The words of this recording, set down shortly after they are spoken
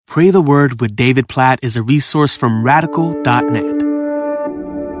Pray the Word with David Platt is a resource from radical.net.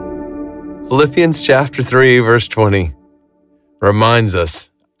 Philippians chapter 3, verse 20 reminds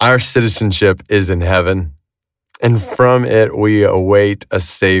us our citizenship is in heaven, and from it we await a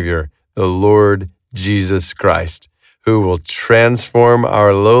Savior, the Lord Jesus Christ, who will transform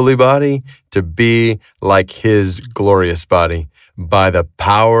our lowly body to be like His glorious body by the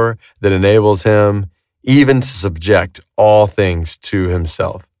power that enables Him even to subject all things to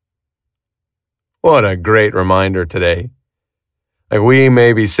Himself. What a great reminder today. Like, we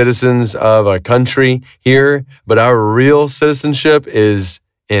may be citizens of a country here, but our real citizenship is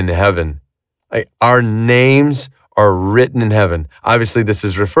in heaven. Like, our names are written in heaven. Obviously, this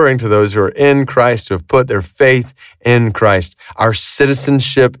is referring to those who are in Christ, who have put their faith in Christ. Our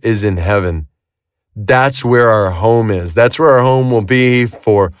citizenship is in heaven. That's where our home is. That's where our home will be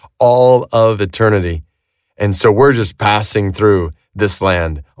for all of eternity. And so we're just passing through this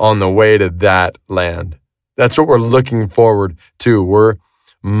land on the way to that land. That's what we're looking forward to. We're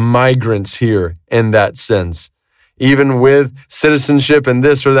migrants here in that sense. Even with citizenship in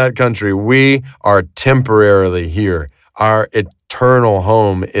this or that country, we are temporarily here. Our eternal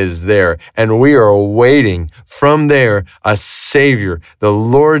home is there, and we are awaiting from there a Savior, the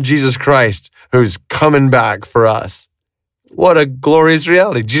Lord Jesus Christ, who's coming back for us. What a glorious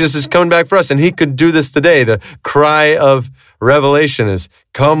reality. Jesus is coming back for us, and He could do this today. The cry of Revelation is,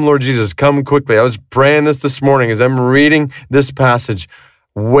 "Come, Lord Jesus, come quickly." I was praying this morning as I'm reading this passage,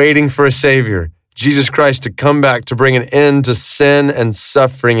 waiting for a Savior, Jesus Christ, to come back to bring an end to sin and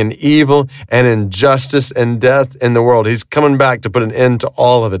suffering and evil and injustice and death in the world. He's coming back to put an end to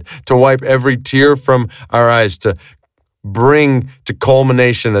all of it, to wipe every tear from our eyes, to bring to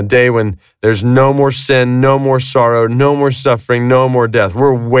culmination a day when there's no more sin, no more sorrow, no more suffering, no more death.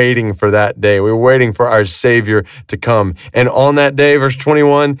 We're waiting for that day. We're waiting for our Savior to come. And on that day, verse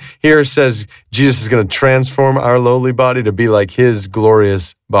 21 here says, Jesus is going to transform our lowly body to be like His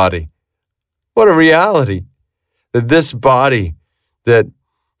glorious body. What a reality that this body that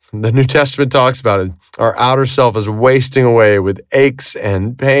the New Testament talks about, it, our outer self is wasting away with aches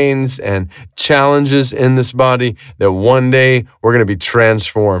and pains and challenges in this body, that one day we're going to be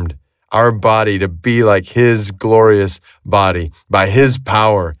transformed, our body to be like His glorious body by His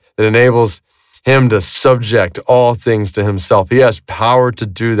power that enables Him to subject all things to Himself. He has power to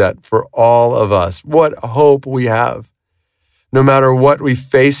do that for all of us. What hope we have. No matter what we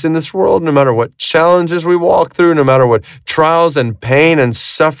face in this world, no matter what challenges we walk through, no matter what trials and pain and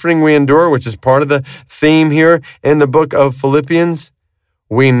suffering we endure, which is part of the theme here in the book of Philippians,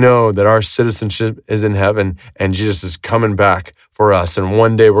 we know that our citizenship is in heaven and Jesus is coming back for us. And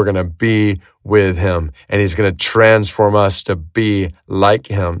one day we're going to be with Him and He's going to transform us to be like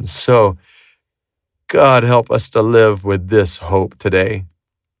Him. So God, help us to live with this hope today.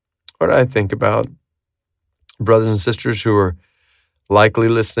 What I think about brothers and sisters who are likely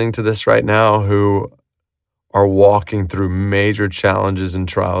listening to this right now, who are walking through major challenges and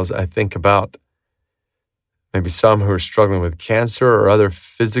trials. I think about maybe some who are struggling with cancer or other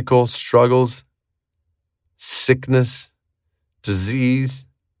physical struggles, sickness, disease,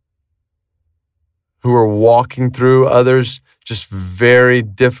 who are walking through others just very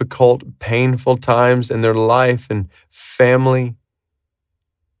difficult, painful times in their life and family.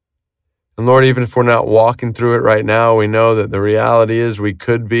 And Lord, even if we're not walking through it right now, we know that the reality is we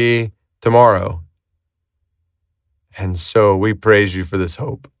could be tomorrow. And so we praise You for this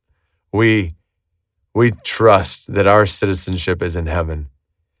hope. We trust that our citizenship is in heaven,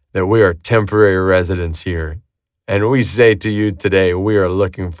 that we are temporary residents here. And we say to You today, we are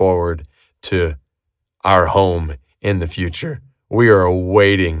looking forward to our home in the future. We are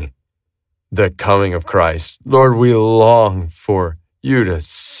awaiting the coming of Christ. Lord, we long for You to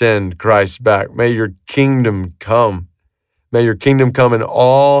send Christ back. May Your kingdom come. May Your kingdom come in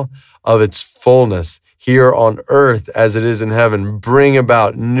all of its fullness here on earth as it is in heaven. Bring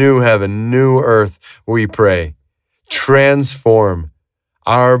about new heaven, new earth, we pray. Transform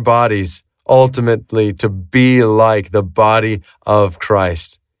our bodies ultimately to be like the body of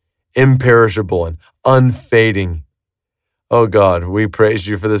Christ, imperishable and unfading. Oh God, we praise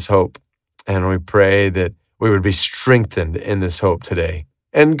You for this hope, and we pray that we would be strengthened in this hope today.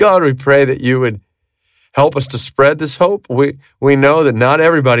 And God, we pray that You would help us to spread this hope. We know that not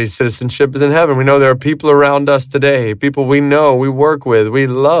everybody's citizenship is in heaven. We know there are people around us today, people we know, we work with, we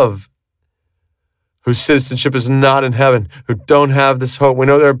love, whose citizenship is not in heaven, who don't have this hope. We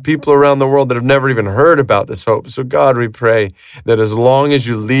know there are people around the world that have never even heard about this hope. So God, we pray that as long as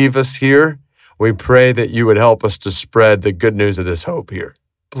You leave us here, we pray that You would help us to spread the good news of this hope here.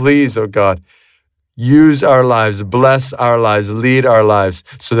 Please, oh God, use our lives, bless our lives, lead our lives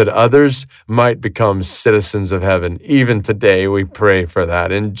so that others might become citizens of heaven. Even today, we pray for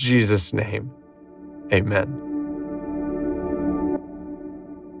that. In Jesus' name, amen.